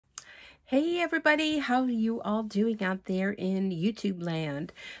Hey everybody, how are you all doing out there in YouTube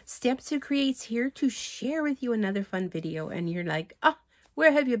land? Steps Who Creates here to share with you another fun video, and you're like,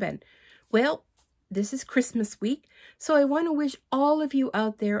 where have you been? Well, this is Christmas week, so I want to wish all of you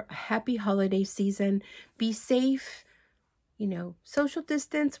out there a happy holiday season. Be safe, social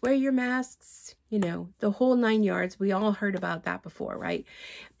distance, wear your masks, the whole 9 yards. We all heard about that before, right?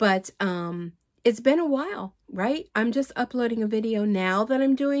 But it's been a while, right? I'm just uploading a video now that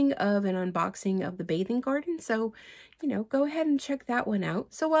I'm doing of an unboxing of the bathing garden. So, go ahead and check that one out.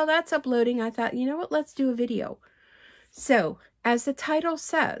 So while that's uploading, I thought, you know what, let's do a video. So as the title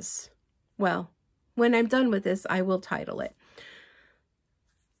says, well, when I'm done with this, I will title it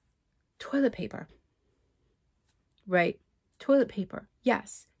Toilet Paper, right? Toilet paper.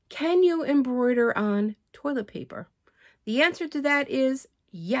 Yes. Can you embroider on toilet paper? The answer to that is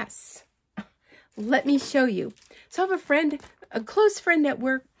yes. Let me show you. So I have a friend, a close friend at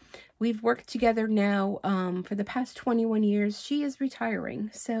work. We've worked together now for the past 21 years. She is retiring.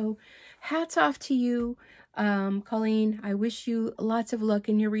 So hats off to you, Colleen. I wish you lots of luck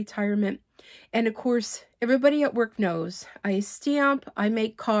in your retirement. And of course, everybody at work knows I stamp, I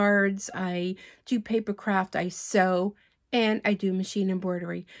make cards, I do paper craft, I sew, and I do machine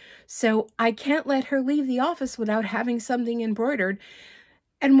embroidery. So I can't let her leave the office without having something embroidered.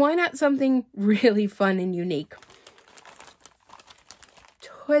 And why not something really fun and unique?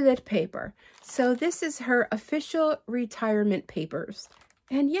 Toilet paper. So this is her official retirement papers.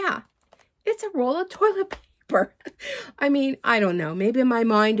 And yeah, it's a roll of toilet paper. I mean, I don't know. Maybe my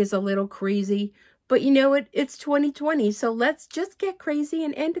mind is a little crazy. But you know what? It's 2020. So let's just get crazy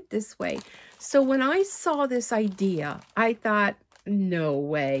and end it this way. So when I saw this idea, I thought, no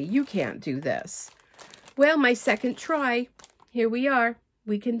way, you can't do this. Well, my second try, here we are.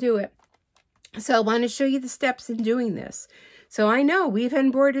 We can do it. So I want to show you the steps in doing this. So I know we've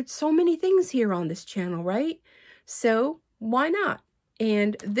embroidered so many things here on this channel, right? So why not?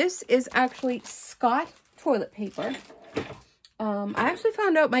 And this is actually Scott toilet paper. I actually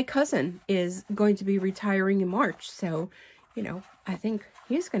found out my cousin is going to be retiring in March. So, I think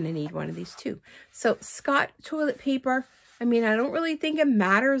he's going to need one of these too. So Scott toilet paper. I mean, I don't really think it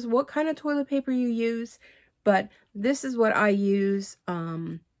matters what kind of toilet paper you use, but this is what I use,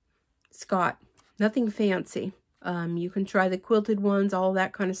 Scott. Nothing fancy. You can try the quilted ones, all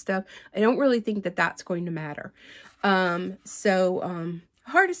that kind of stuff. I don't really think that that's going to matter.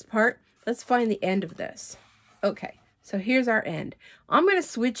 Hardest part, let's find the end of this. Okay, so here's our end. I'm going to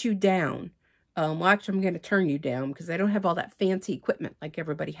switch you down. Well, actually, I'm going to turn you down because I don't have all that fancy equipment like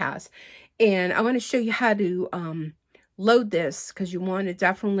everybody has. And I want to show you how to load this because you want to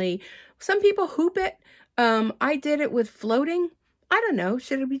definitely, some people hoop it. I did it with floating. I don't know.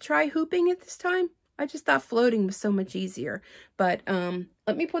 Should we try hooping at this time? I just thought floating was so much easier. But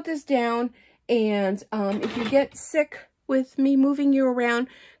let me put this down. And if you get sick with me moving you around,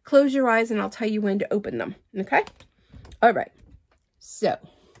 close your eyes and I'll tell you when to open them. Okay? All right. So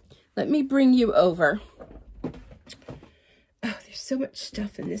let me bring you over. Oh, there's so much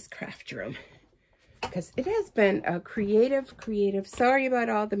stuff in this craft room. Because it has been a creative, sorry about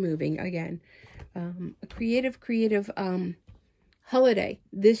all the moving again. A creative holiday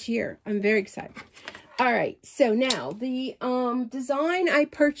this year. I'm very excited. All right, so now the design I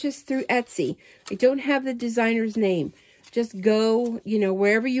purchased through Etsy. I don't have the designer's name. Just go,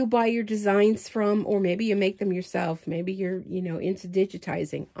 wherever you buy your designs from, or maybe you make them yourself. Maybe you're, into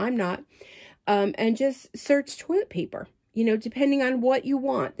digitizing. I'm not. And just search toilet paper, depending on what you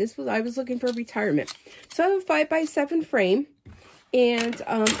want. I was looking for retirement. So I have a 5x7 frame. And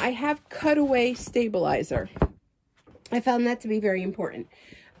I have cutaway stabilizer. I found that to be very important,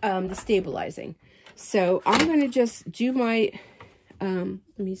 the stabilizing. So I'm going to just do my,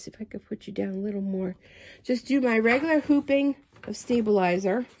 let me see if I could put you down a little more. Just do my regular hooping of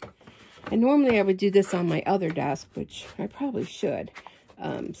stabilizer. And normally I would do this on my other desk, which I probably should.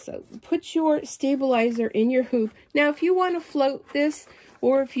 So put your stabilizer in your hoop. Now, if you want to float this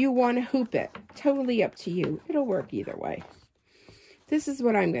or if you want to hoop it, totally up to you. It'll work either way. This is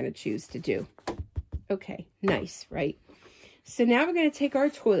what I'm going to choose to do. Okay, nice, right? So now we're going to take our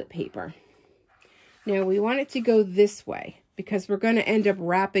toilet paper. Now we want it to go this way because we're going to end up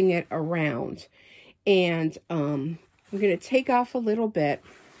wrapping it around. And we're going to take off a little bit.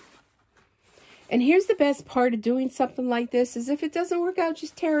 And here's the best part of doing something like this is if it doesn't work out,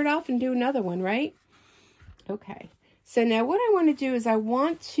 just tear it off and do another one, right? Okay. So now what I want to do is I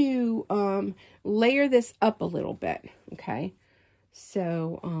want to layer this up a little bit, okay?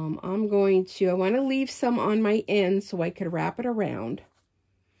 So I want to leave some on my end so I could wrap it around.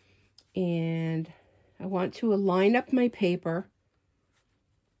 And I want to line up my paper.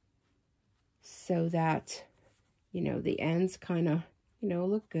 so that, you know, the ends kind of, you know,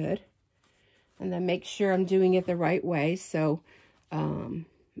 look good. And then make sure I'm doing it the right way. So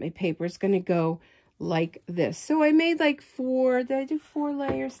my paper is going to go like this. So I made like did I do 4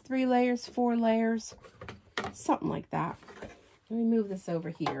 layers, 3 layers, 4 layers? Something like that. Let me move this over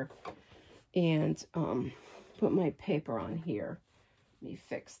here and put my paper on here. Let me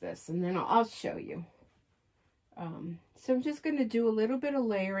fix this and then I'll show you. So I'm just going to do a little bit of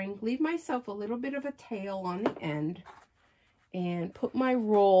layering, leave myself a little bit of a tail on the end, and put my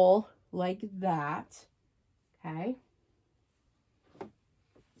roll like that. Okay.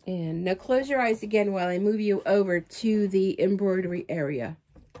 And now close your eyes again while I move you over to the embroidery area.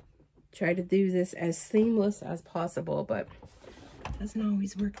 Try to do this as seamless as possible, but it doesn't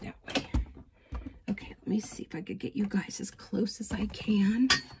always work that way. Okay, let me see if I could get you guys as close as I can.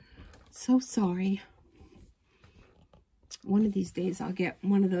 So sorry. One of these days I'll get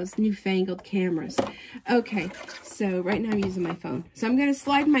one of those newfangled cameras. Okay, so right now I'm using my phone. So I'm going to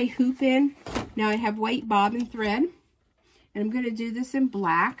slide my hoop in. Now I have white bobbin thread. And I'm going to do this in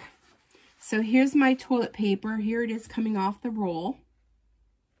black. So here's my toilet paper. Here it is coming off the roll.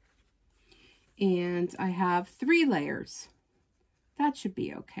 And I have 3 layers. That should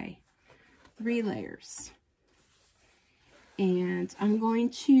be okay. 3 layers. And I'm going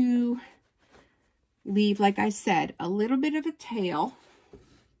to leave, like I said, a little bit of a tail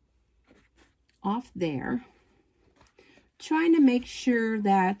off there. Trying to make sure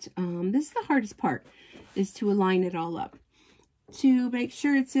that, this is the hardest part, is to align it all up. To make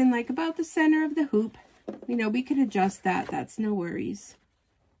sure it's in like about the center of the hoop. You know, we could adjust that. That's no worries.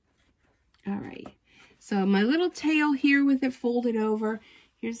 All right. So my little tail here with it folded over.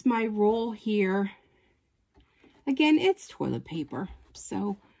 Here's my roll here. Again, it's toilet paper.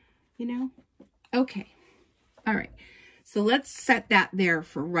 So, you know, okay. All right. So let's set that there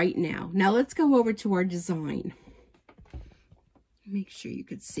for right now. Now let's go over to our design. Make sure you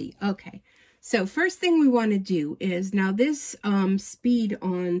could see. Okay. So first thing we want to do is, now this speed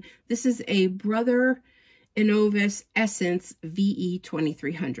on, this is a Brother Inovis Essence VE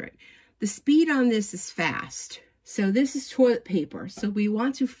 2300. The speed on this is fast. So this is toilet paper. So we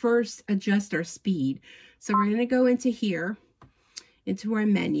want to first adjust our speed. So we're going to go into here, into our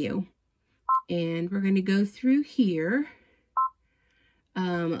menu, and we're going to go through here.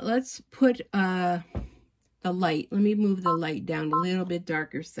 Let's put the light. Let me move the light down a little bit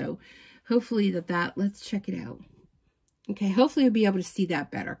darker. So hopefully let's check it out. Okay, hopefully you'll be able to see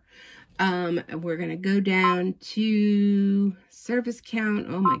that better. We're going to go down to service count.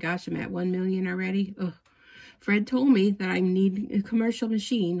 Oh my gosh, I'm at 1 million already. Ugh. Fred told me that I need a commercial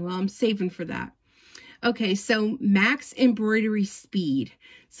machine. Well, I'm saving for that. Okay, so max embroidery speed.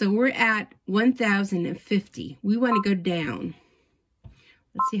 So we're at 1,050. We want to go down.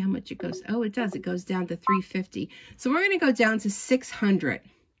 Let's see how much it goes. Oh, it does. It goes down to 350. So we're going to go down to 600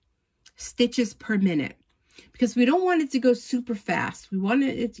 stitches per minute, because we don't want it to go super fast. We want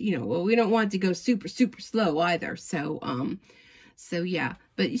it, you know, well, we don't want it to go super, super slow either. So, so yeah,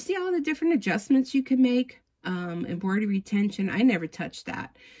 but you see all the different adjustments you can make. Embroidery tension, I never touch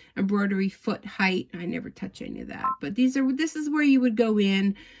that. Embroidery foot height, I never touch any of that. But this is where you would go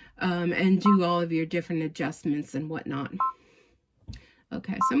in, and do all of your different adjustments and whatnot.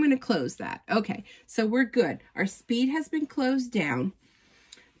 Okay, so I'm going to close that. Okay, so we're good. Our speed has been closed down.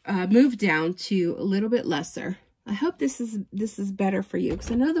 Move down to a little bit lesser. I hope this is better for you, because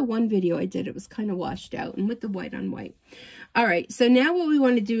I know the one video I did, it was kind of washed out and with the white on white. All right, so now what we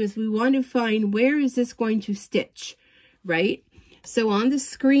want to do is we want to find, where is this going to stitch, right? So on the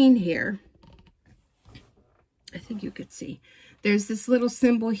screen here, I think you could see, there's this little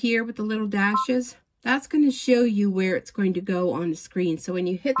symbol here with the little dashes. That's going to show you where it's going to go on the screen. So when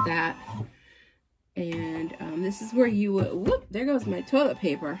you hit that, and this is where you, whoop, there goes my toilet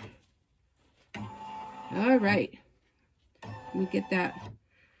paper. All right, let me get that.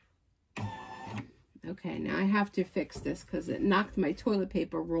 Okay, now I have to fix this because it knocked my toilet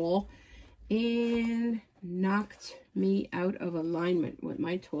paper roll and knocked me out of alignment with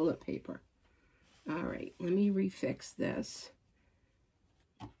my toilet paper. All right, let me refix this.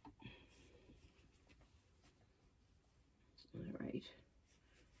 All right.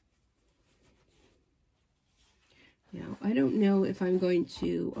 Now, I don't know if I'm going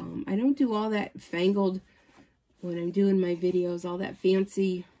to, I don't do all that fangled, when I'm doing my videos, all that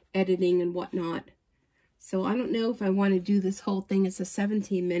fancy editing and whatnot. So I don't know if I want to do this whole thing. It's a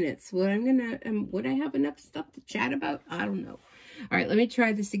 17 minutes. Would I have enough stuff to chat about? I don't know. All right, let me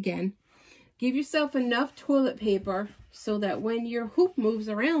try this again. Give yourself enough toilet paper so that when your hoop moves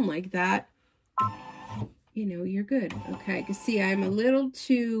around like that, you know, you're good. Okay, I can see I'm a little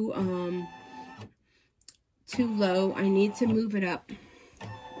too too low. I need to move it up.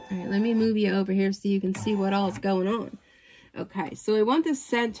 All right, let me move you over here so you can see what all is going on. Okay, so I want the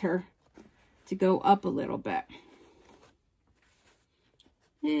center to go up a little bit.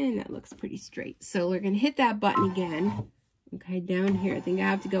 And that looks pretty straight. So we're going to hit that button again. Okay, down here. I think I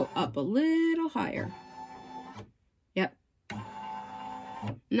have to go up a little higher. Yep.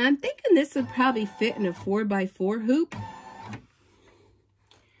 And I'm thinking this would probably fit in a 4x4 hoop.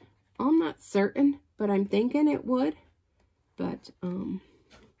 I'm not certain, but I'm thinking it would. But I'm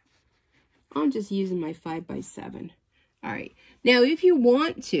just using my 5x7. All right. Now, if you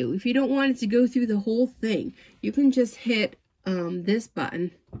want to, if you don't want it to go through the whole thing, you can just hit this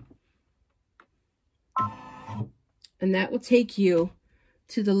button. And that will take you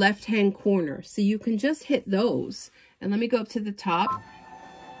to the left-hand corner. So you can just hit those. And let me go up to the top.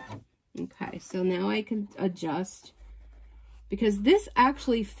 Okay, so now I can adjust. Because this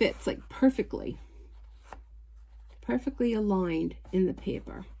actually fits like perfectly aligned in the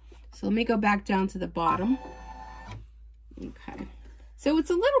paper. So let me go back down to the bottom. Okay, so it's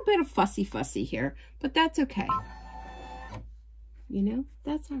a little bit of fussy here, but that's okay. You know,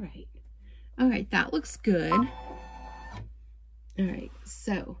 that's all right. All right, that looks good. All right,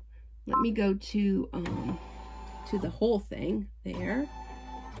 so let me go to the whole thing. There.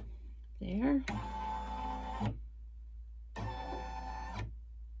 All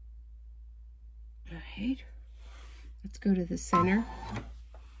right, let's go to the center.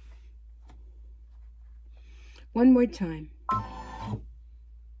 One more time.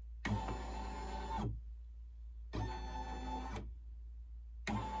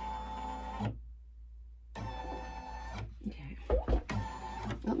 Okay.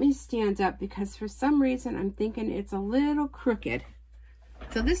 Let me stand up because for some reason I'm thinking it's a little crooked.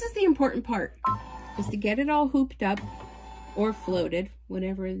 So this is the important part, is to get it all hooped up or floated,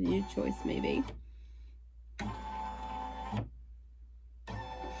 whatever your choice may be.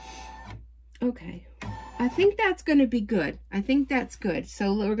 Okay, I think that's going to be good. I think that's good.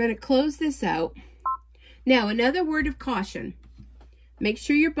 So we're going to close this out. Now, another word of caution. Make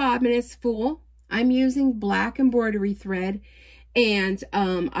sure your bobbin is full. I'm using black embroidery thread, and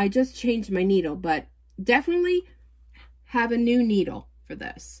I just changed my needle, but definitely have a new needle for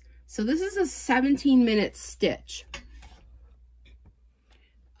this. So this is a 17-minute stitch.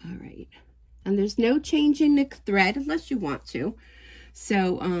 All right. And there's no changing the thread unless you want to.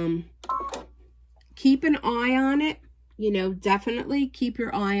 So, keep an eye on it, you know, definitely keep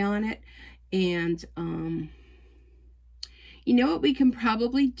your eye on it. And, you know what we can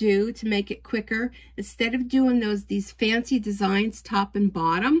probably do to make it quicker? Instead of doing these fancy designs top and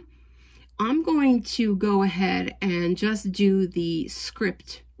bottom, I'm going to go ahead and just do the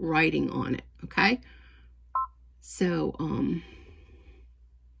script writing on it, okay? So,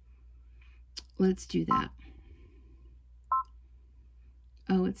 let's do that.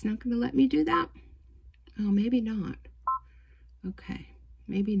 Oh, it's not going to let me do that? Oh, maybe not. Okay,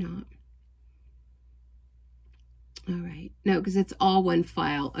 maybe not. All right. No, because it's all one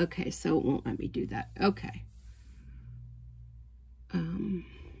file. Okay, so it won't let me do that. Okay.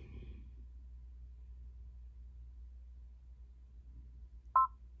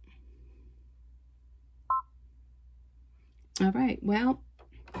 All right, well,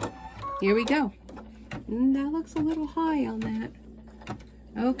 here we go. That looks a little high on that.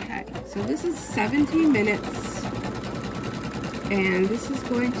 Okay, so this is 17 minutes, and this is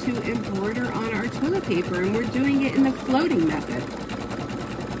going to embroider on our toilet paper, and we're doing it in the floating method.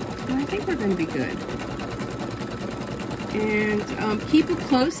 So I think we're going to be good. And keep a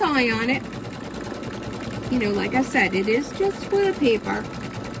close eye on it. You know, like I said, it is just toilet paper,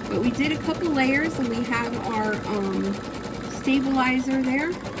 but we did a couple layers, and we have our stabilizer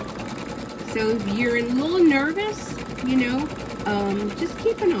there. So if you're a little nervous, you know, just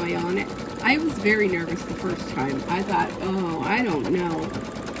keep an eye on it. I was very nervous the first time. I thought, oh, I don't know.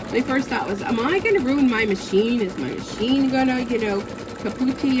 My first thought was, am I going to ruin my machine? Is my machine going to, you know,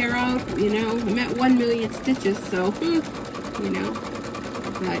 kaput out? You know, I'm at 1 million stitches, so, you know.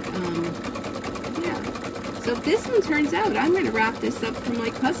 But, yeah. So if this one turns out, I'm going to wrap this up for my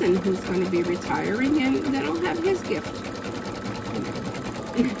cousin who's going to be retiring, and then I'll have his gift.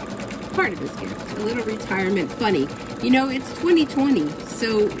 You know. Part of his gift, a little retirement funny. You know, it's 2020,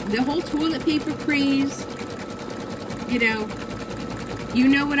 so the whole toilet paper craze, you know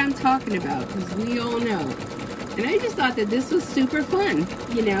what I'm talking about, because we all know. And I just thought that this was super fun,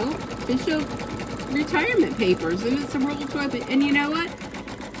 you know, to show retirement papers, and it's a roll toilet paper. And you know what?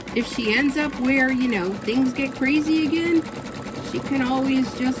 If she ends up where, you know, things get crazy again, she can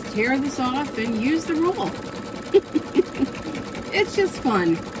always just tear this off and use the roll. it's just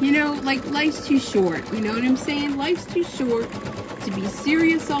fun. You know, like life's too short. You know what I'm saying? Life's too short to be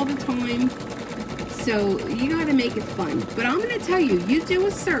serious all the time. So you got to make it fun. But I'm going to tell you, you do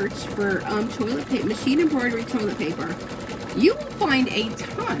a search for toilet paper, machine embroidery toilet paper, you will find a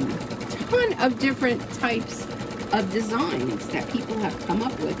ton of different types of designs that people have come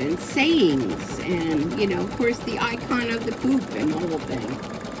up with, and sayings, and, you know, of course, the icon of the poop and the whole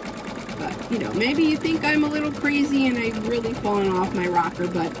thing. But, you know, maybe you think I'm a little crazy and I've really fallen off my rocker,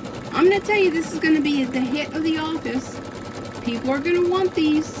 but I'm going to tell you, this is going to be the hit of the office. People are going to want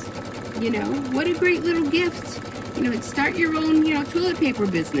these. You know, what a great little gift. You know, start your own, you know, toilet paper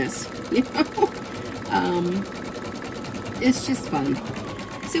business. You know, it's just fun.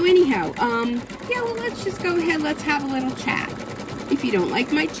 So anyhow, yeah, well, let's just go ahead. Let's have a little chat. If you don't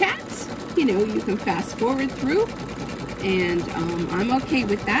like my chats, you know, you can fast forward through, and I'm okay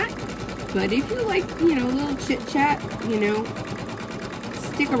with that. But if you like, you know, a little chit chat, you know,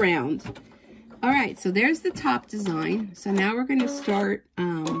 stick around. All right, so there's the top design. So now we're going to start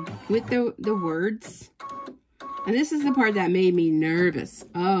with the words. And this is the part that made me nervous.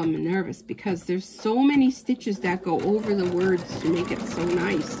 Oh, I'm nervous because there's so many stitches that go over the words to make it so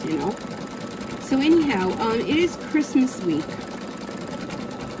nice, you know. So anyhow, it is Christmas week.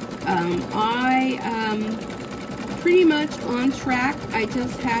 I pretty much on track. I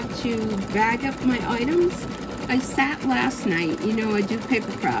just have to bag up my items. I sat last night, you know, I do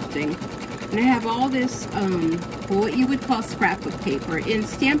paper crafting. And I have all this, what you would call scrapbook paper. In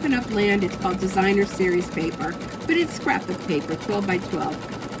Stampin' Up! Land, it's called Designer Series paper. But it's scrapbook paper, 12 by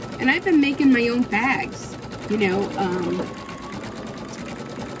 12. And I've been making my own bags. You know,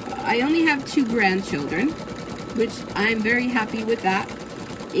 I only have 2 grandchildren, which I'm very happy with that.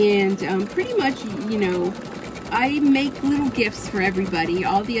 And pretty much, you know, I make little gifts for everybody,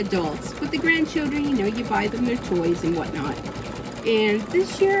 all the adults. But the grandchildren, you know, you buy them their toys and whatnot. And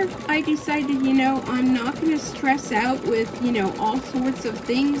this year, I decided, you know, I'm not going to stress out with, you know, all sorts of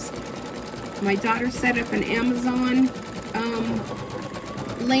things. My daughter set up an Amazon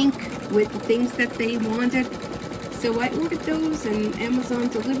link with the things that they wanted. So I ordered those, and Amazon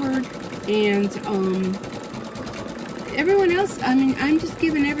delivered. And everyone else, I mean, I'm just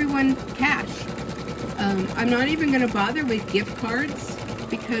giving everyone cash. I'm not even going to bother with gift cards,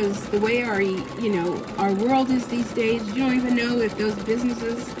 because the way our, you know, our world is these days, you don't even know if those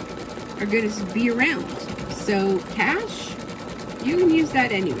businesses are going to be around. So cash, you can use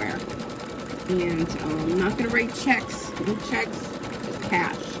that anywhere. And I'm not going to write checks, no checks, just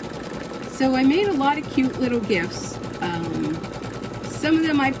cash. So I made a lot of cute little gifts. Some of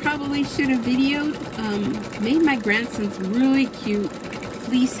them I probably should have videoed. Made my grandsons really cute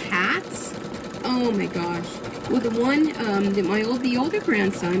fleece hats. Oh my gosh. Well, the one, the older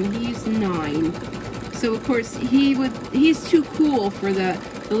grandson, he's 9. So, of course, he's too cool for the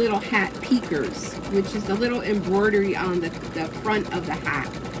little hat peekers, which is the little embroidery on the front of the hat.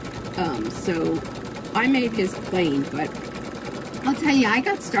 So, I made his plain, but I'll tell you, I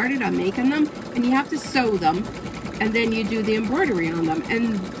got started on making them, and you have to sew them, and then you do the embroidery on them,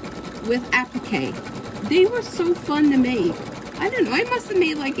 and with applique. They were so fun to make. I don't know, I must have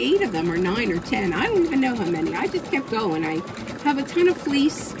made like 8 of them, or 9 or 10. I don't even know how many. I just kept going. I have a ton of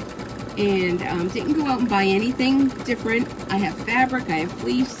fleece, and didn't go out and buy anything different. I have fabric, I have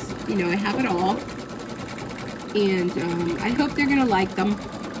fleece, you know, I have it all. And I hope they're gonna like them.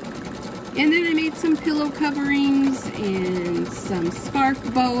 And then I made some pillow coverings and some scarf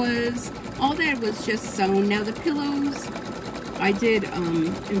boas. All that was just sewn. Now the pillows, I did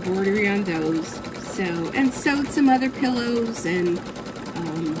embroidery on those. So, and sewed some other pillows, and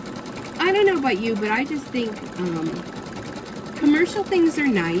I don't know about you, but I just think commercial things are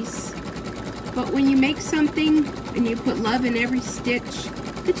nice, but when you make something and you put love in every stitch,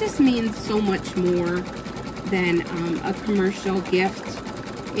 it just means so much more than a commercial gift.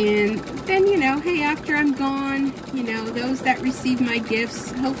 And then, you know, hey, after I'm gone, you know, those that receive my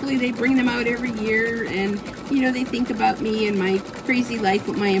gifts, hopefully they bring them out every year, and, you know, they think about me and my crazy life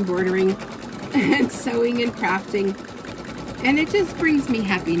with my embroidering and sewing and crafting, and it just brings me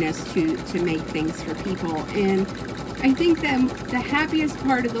happiness to make things for people. And I think that the happiest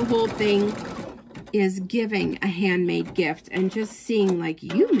part of the whole thing is giving a handmade gift and just seeing, like,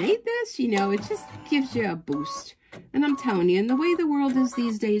 you made this, you know, it just gives you a boost. And I'm telling you, in the way the world is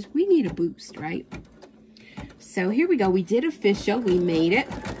these days, we need a boost, right? So here we go. We did official, we made it,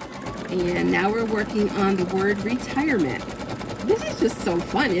 and now we're working on the word retirement. This is just so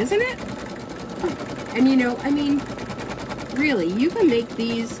fun, isn't it? And you know, I mean, really, you can make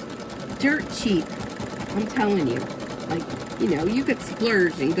these dirt cheap. I'm telling you. Like, you know, you could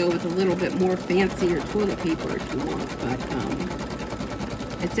splurge and go with a little bit more fancier toilet paper if you want. But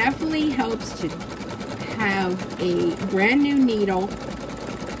It definitely helps to have a brand new needle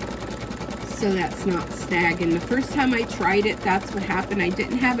so that's not snagging. The first time I tried it, that's what happened. I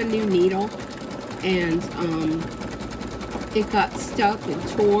didn't have a new needle, and it got stuck and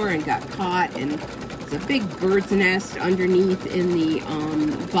tore and got caught, and it's a big bird's nest underneath in the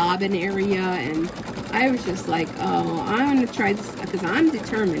bobbin area, and I was just like, oh, I'm going to try this, because I'm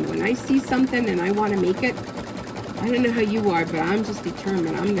determined. When I see something and I want to make it, I don't know how you are, but I'm just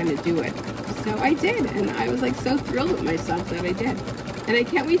determined. I'm going to do it. So I did, and I was like so thrilled with myself that I did. And I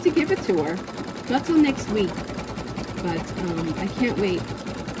can't wait to give it to her. Not till next week, but I can't wait.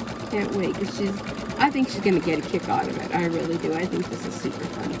 Can't wait, because I think she's going to get a kick out of it. I really do. I think this is super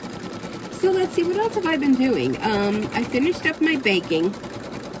fun. So let's see, what else have I been doing? I finished up my baking.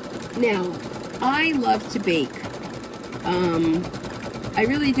 Now, I love to bake. I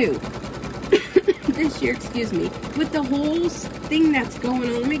really do. This year, excuse me, with the whole thing that's going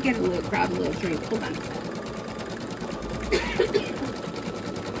on. Let me grab a little drink. Hold on.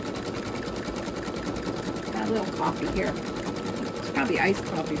 Got a little coffee here. It's probably iced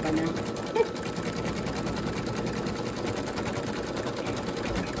coffee by now.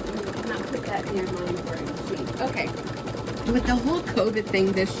 Not put that near mine for a sheet. Okay. With the whole COVID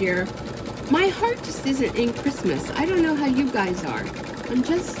thing this year, my heart just isn't in Christmas. I don't know how you guys are. I'm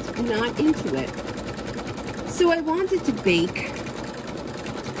just not into it. So I wanted to bake,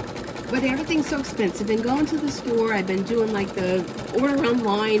 but everything's so expensive. I've been going to the store. I've been doing like the order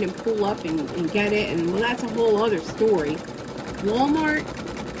online and pull up and get it. And well, that's a whole other story. Walmart,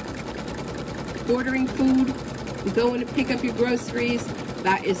 ordering food, going to pick up your groceries.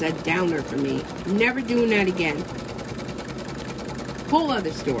 That is a downer for me. Never doing that again. Whole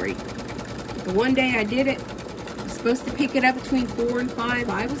other story. The one day I did it, I was supposed to pick it up between 4 and 5.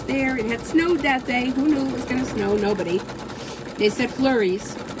 I was there. It had snowed that day. Who knew it was going to snow? Nobody. They said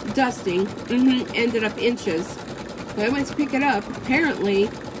flurries, dusting, ended up inches. So I went to pick it up. Apparently,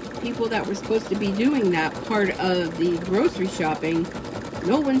 people that were supposed to be doing that part of the grocery shopping,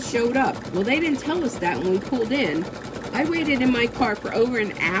 no one showed up. Well, they didn't tell us that when we pulled in. I waited in my car for over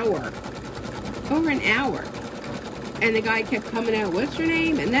an hour. Over an hour. And the guy kept coming out, what's your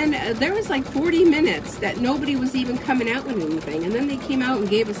name? And then there was like 40 minutes that nobody was even coming out with anything. And then they came out and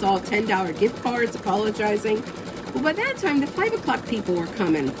gave us all $10 gift cards, apologizing. Well, by that time, the 5 o'clock people were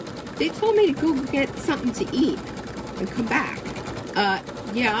coming. They told me to go get something to eat and come back.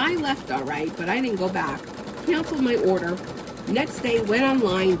 Yeah, I left all right, but I didn't go back. Canceled my order. Next day, went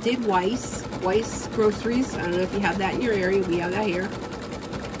online, did Weiss Groceries. I don't know if you have that in your area. We have that here.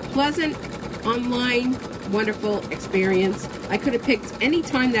 Pleasant, online, wonderful experience. I could have picked any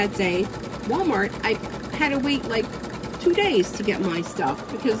time that day. Walmart, I had to wait like 2 days to get my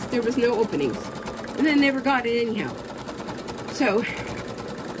stuff because there was no openings. And then never got it anyhow. So,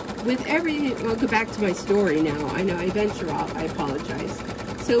 with everything, I'll go back to my story now. I know I venture off, I apologize.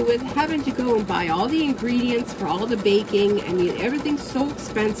 So with having to go and buy all the ingredients for all the baking, I mean, everything's so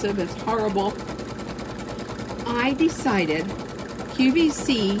expensive, it's horrible. I decided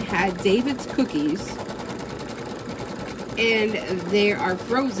QVC had David's cookies, and they are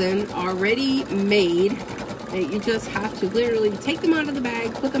frozen, already made. You just have to literally take them out of the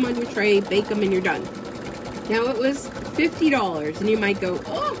bag, put them on your tray, bake them, and you're done. Now, it was $50, and you might go,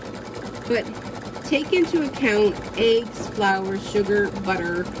 oh, but take into account eggs, flour, sugar,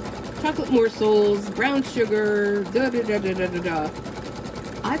 butter, chocolate morsels, brown sugar, da-da-da-da-da-da-da.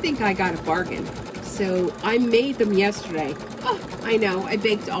 I think I got a bargain. So I made them yesterday. Oh, I know, I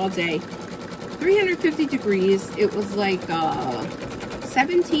baked all day. 350 degrees. It was like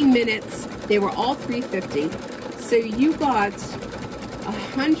 17 minutes. They were all 350. So you got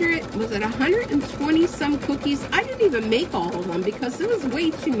 100, was it 120 some cookies? I didn't even make all of them because it was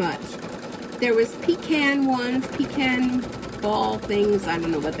way too much. There was pecan ones, pecan ball things. I don't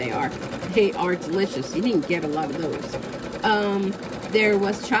know what they are. They are delicious. You didn't get a lot of those. There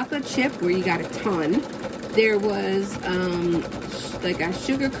was chocolate chip where you got a ton. There was like a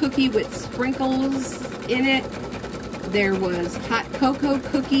sugar cookie with sprinkles in it. There was hot cocoa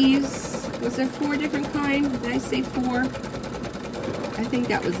cookies. Was there 4 different kinds? Did I say 4? I think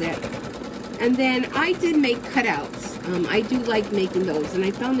that was it. And then I did make cutouts. I do like making those, and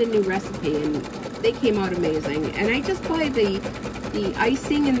I found a new recipe, and they came out amazing. And I just buy the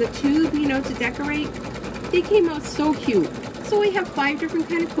icing in the tube, you know, to decorate. They came out so cute. So we have 5 different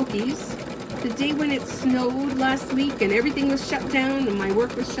kind of cookies. The day when it snowed last week and everything was shut down and my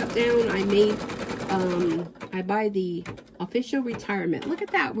work was shut down, I made, I buy the official retirement. Look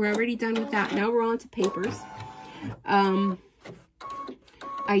at that. We're already done with that. Now we're on to papers.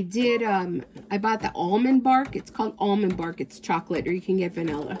 I did, I bought the almond bark. It's called almond bark. It's chocolate, or you can get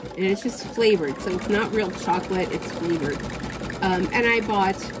vanilla. And it's just flavored, so it's not real chocolate, it's flavored. And I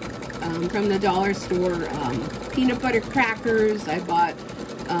bought, from the dollar store, peanut butter crackers. I bought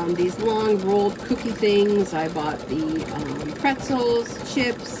these long rolled cookie things. I bought the pretzels,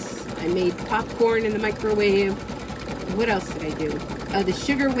 chips. I made popcorn in the microwave. What else did I do? The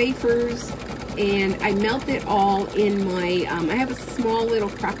sugar wafers. And I melt it all in my, I have a small little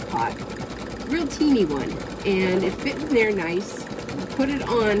crock pot, real teeny one, and it fit in there nice. I put it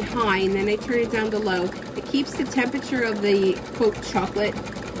on high, and then I turn it down to low. It keeps the temperature of the, quote, chocolate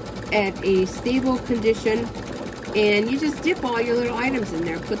at a stable condition, and you just dip all your little items in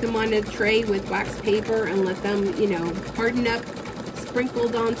there. Put them on a tray with wax paper and let them, you know, harden up,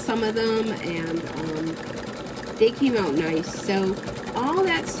 sprinkled on some of them, and they came out nice. So all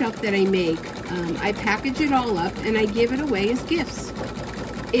that stuff that I make, I package it all up and I give it away as gifts.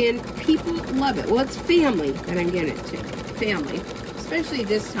 And people love it. Well, it's family that I'm getting it to. Family. Especially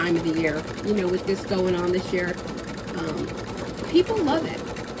this time of the year, you know, with this going on this year. People love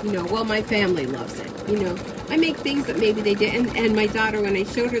it. You know, well, my family loves it. You know, I make things that maybe they didn't. And my daughter, when I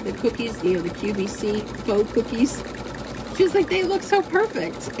showed her the cookies, you know, the QVC faux cookies, she was like, they look so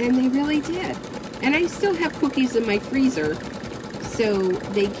perfect. And they really did. And I still have cookies in my freezer. So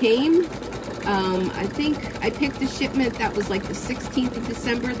they came, I think I picked a shipment that was like the 16th of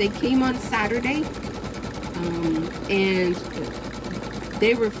December. They came on Saturday, and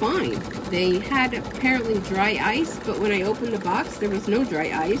they were fine. They had apparently dry ice, but when I opened the box, there was no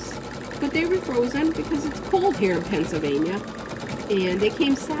dry ice. But they were frozen because it's cold here in Pennsylvania. And they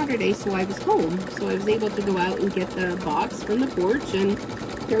came Saturday, so I was home. So I was able to go out and get the box from the porch and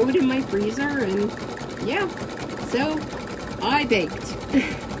throw it in my freezer, and yeah, so I baked.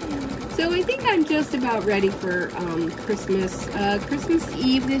 So I think I'm just about ready for Christmas. Christmas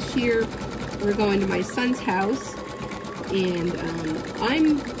Eve this year, we're going to my son's house, and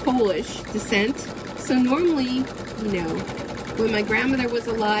I'm Polish descent, so normally, you know, when my grandmother was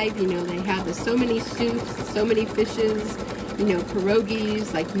alive, you know, they had so many soups, so many fishes, you know,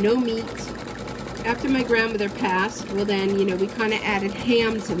 pierogies, like no meat. After my grandmother passed, well then, you know, we kind of added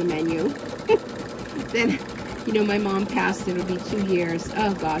ham to the menu. Then, you know, my mom passed, it'll be 2 years.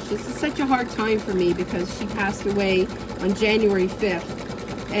 Oh gosh, this is such a hard time for me because she passed away on January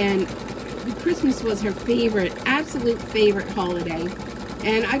 5th. And Christmas was her favorite, absolute favorite holiday.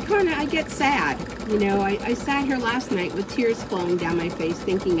 And I get sad. You know, I sat here last night with tears flowing down my face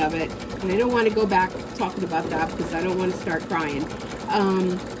thinking of it. And I don't want to go back talking about that because I don't want to start crying.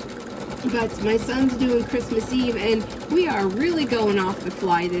 But my son's doing Christmas Eve, and we are really going off the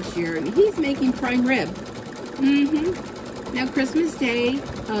fly this year. And he's making prime rib. Now, Christmas Day,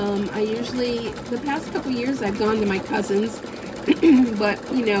 I usually, the past couple years, I've gone to my cousin's. But,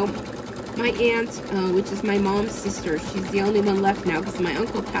 you know, my aunt, which is my mom's sister, she's the only one left now because my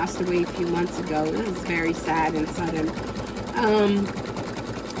uncle passed away a few months ago. It was very sad and sudden.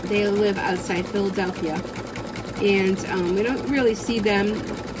 They live outside Philadelphia. And we don't really see them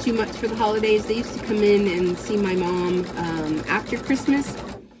too much for the holidays. They used to come in and see my mom after Christmas.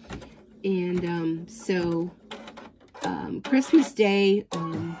 And so Christmas Day,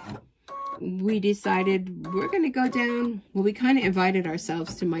 we decided we're going to go down. Well, we kind of invited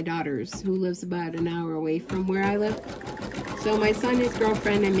ourselves to my daughter's, who lives about an hour away from where I live. So my son, his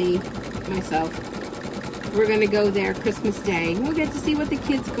girlfriend, and me, myself, we're going to go there Christmas Day. We'll get to see what the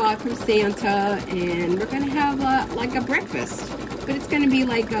kids got from Santa, and we're going to have like a breakfast. But it's going to be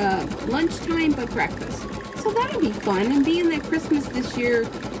like a lunchtime, but breakfast. So that'll be fun. And being that Christmas this year,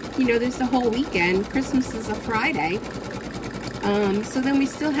 you know, there's the whole weekend. Christmas is a Friday. So then we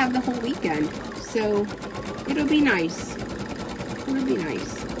still have the whole weekend. So it'll be nice. It'll be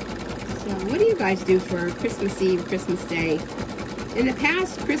nice. So what do you guys do for Christmas Eve, Christmas Day? In the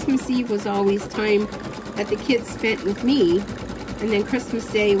past, Christmas Eve was always time that the kids spent with me, and then Christmas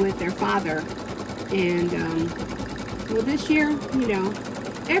Day with their father. And well, this year, you know,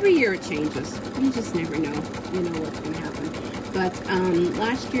 every year it changes. You just never know, you know, what's going to happen. But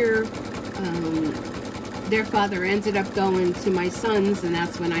last year, their father ended up going to my son's, and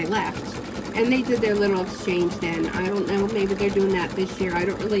that's when I left. And they did their little exchange then. I don't know, maybe they're doing that this year. I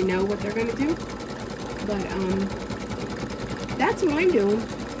don't really know what they're going to do. But that's what I'm doing.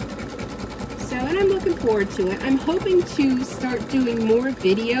 So, and I'm looking forward to it. I'm hoping to start doing more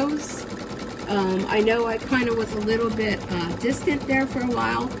videos. I know I kind of was a little bit distant there for a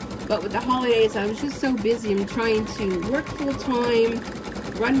while, but with the holidays, I was just so busy. I'm trying to work full-time,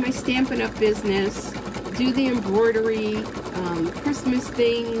 run my Stampin' Up! Business, do the embroidery, Christmas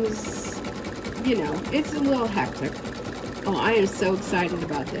things. You know, it's a little hectic. Oh, I am so excited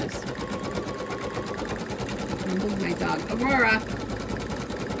about this. Look at my dog, Aurora.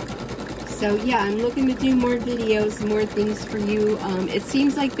 So yeah, I'm looking to do more videos, more things for you. It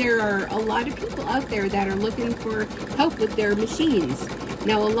seems like there are a lot of people out there that are looking for help with their machines.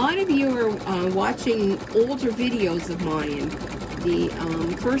 Now, a lot of you are watching older videos of mine. The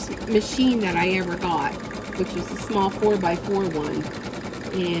first machine that I ever got, which was a small 4x4 one.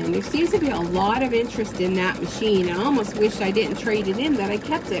 And there seems to be a lot of interest in that machine. I almost wish I didn't trade it in, that I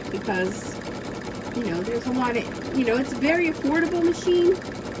kept it, because, you know, there's a lot of, you know, it's a very affordable machine.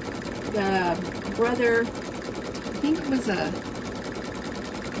 The brother, I think it was a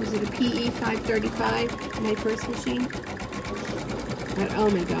PE 535, my first machine? But oh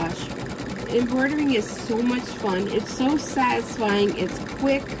my gosh, embroidering is so much fun. It's so satisfying. It's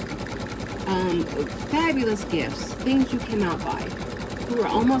quick. Fabulous gifts, things you cannot buy. We're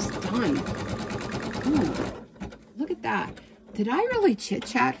almost done. Ooh, look at that. Did I really chit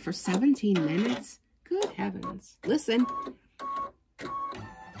chat for 17 minutes? Good heavens. Listen.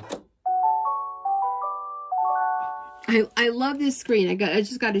 I love this screen. I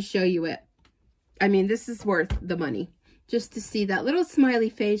just got to show you it. I mean, this is worth the money. Just to see that little smiley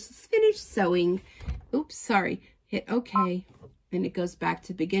face. It's finished sewing. Oops, sorry. Hit OK. And it goes back to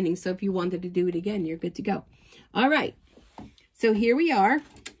the beginning. So if you wanted to do it again, you're good to go. All right. So here we are.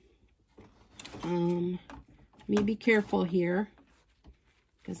 Let me be careful here.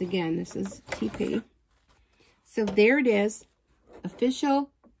 Because again, this is TP. So there it is.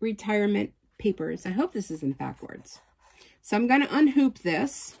 Official retirement papers. I hope this isn't backwards. So I'm going to unhoop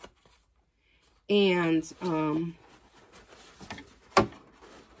this. And I'll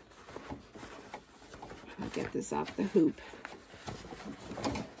get this off the hoop.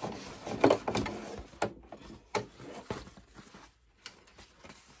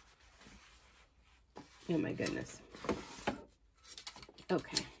 Oh my goodness.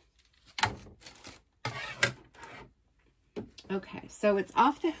 Okay. Okay, so it's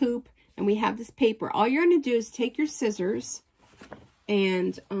off the hoop and we have this paper. All you're going to do is take your scissors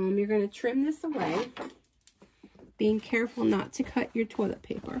and you're going to trim this away, being careful not to cut your toilet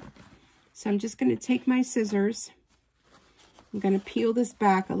paper. So I'm just going to take my scissors. I'm going to peel this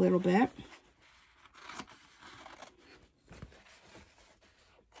back a little bit.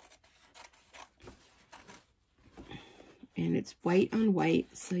 And it's white on white,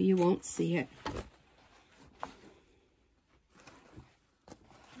 so you won't see it. I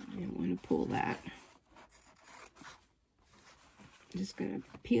don't want to pull that. I'm just going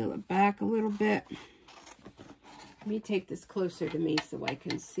to peel it back a little bit. Let me take this closer to me so I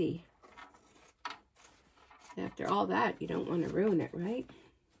can see. After all that, you don't want to ruin it, right?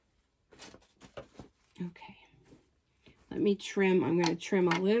 Okay. Let me trim. I'm going to trim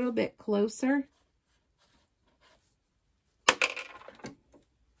a little bit closer.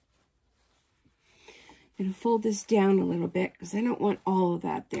 I'm going to fold this down a little bit because I don't want all of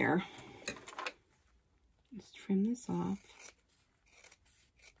that there. Let's trim this off.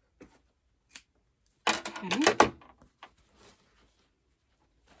 Okay.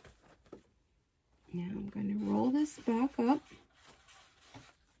 Now I'm going to roll this back up.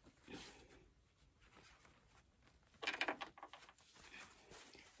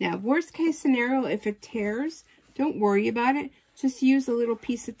 Now, worst case scenario, if it tears, don't worry about it. Just use a little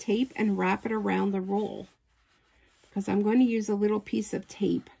piece of tape and wrap it around the roll. Because I'm going to use a little piece of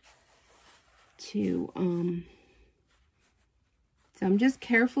tape to, so I'm just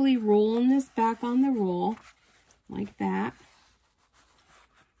carefully rolling this back on the roll, like that.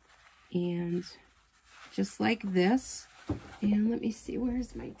 And just like this. And let me see,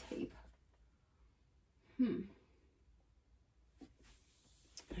 where's my tape?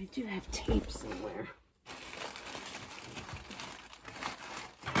 I do have tape somewhere.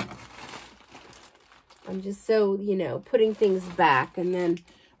 I'm just so, you know, putting things back, and then,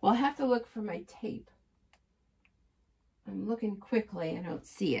 well, I'll have to look for my tape. I'm looking quickly, I don't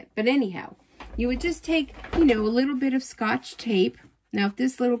see it. But anyhow, you would just take, you know, a little bit of Scotch tape. Now, if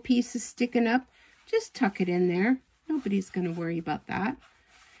this little piece is sticking up, just tuck it in there. Nobody's going to worry about that.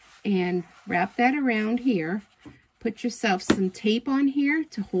 And wrap that around here. Put yourself some tape on here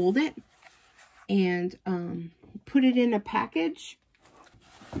to hold it. And put it in a package.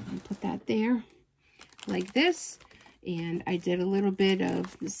 And put that there like this. And I did a little bit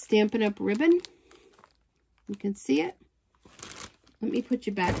of Stampin' Up! Ribbon. You can see it. Let me put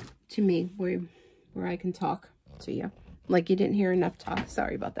you back to me where I can talk to you. Like you didn't hear enough talk.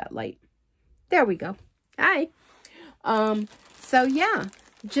 Sorry about that light. There we go. Hi. So yeah,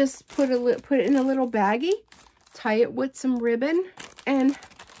 just put it in a little baggie, tie it with some ribbon, and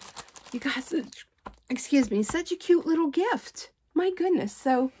you guys, excuse me, such a cute little gift. My goodness.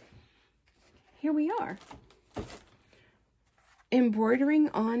 So here we are. Embroidering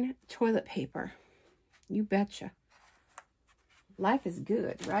on toilet paper. You betcha. Life is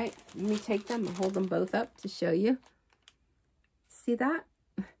good, right? Let me take them and hold them both up to show you. See that?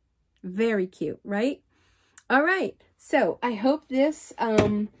 Very cute, right? All right. So I hope this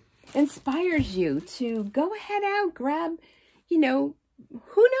inspires you to go ahead out, grab, you know,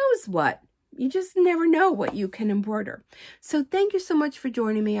 who knows what. You just never know what you can embroider. So thank you so much for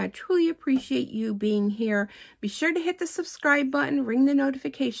joining me. I truly appreciate you being here. Be sure to hit the subscribe button, ring the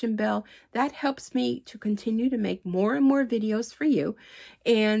notification bell. That helps me to continue to make more and more videos for you.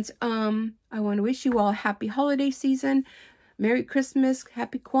 And I want to wish you all a happy holiday season. Merry Christmas,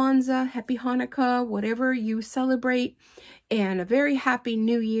 Happy Kwanzaa, Happy Hanukkah, whatever you celebrate, and a very happy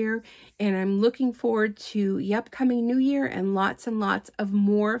New Year. And I'm looking forward to the upcoming New Year and lots of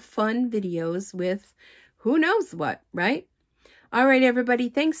more fun videos with who knows what, right? All right, everybody,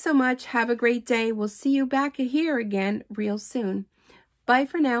 thanks so much. Have a great day. We'll see you back here again real soon. Bye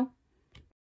for now.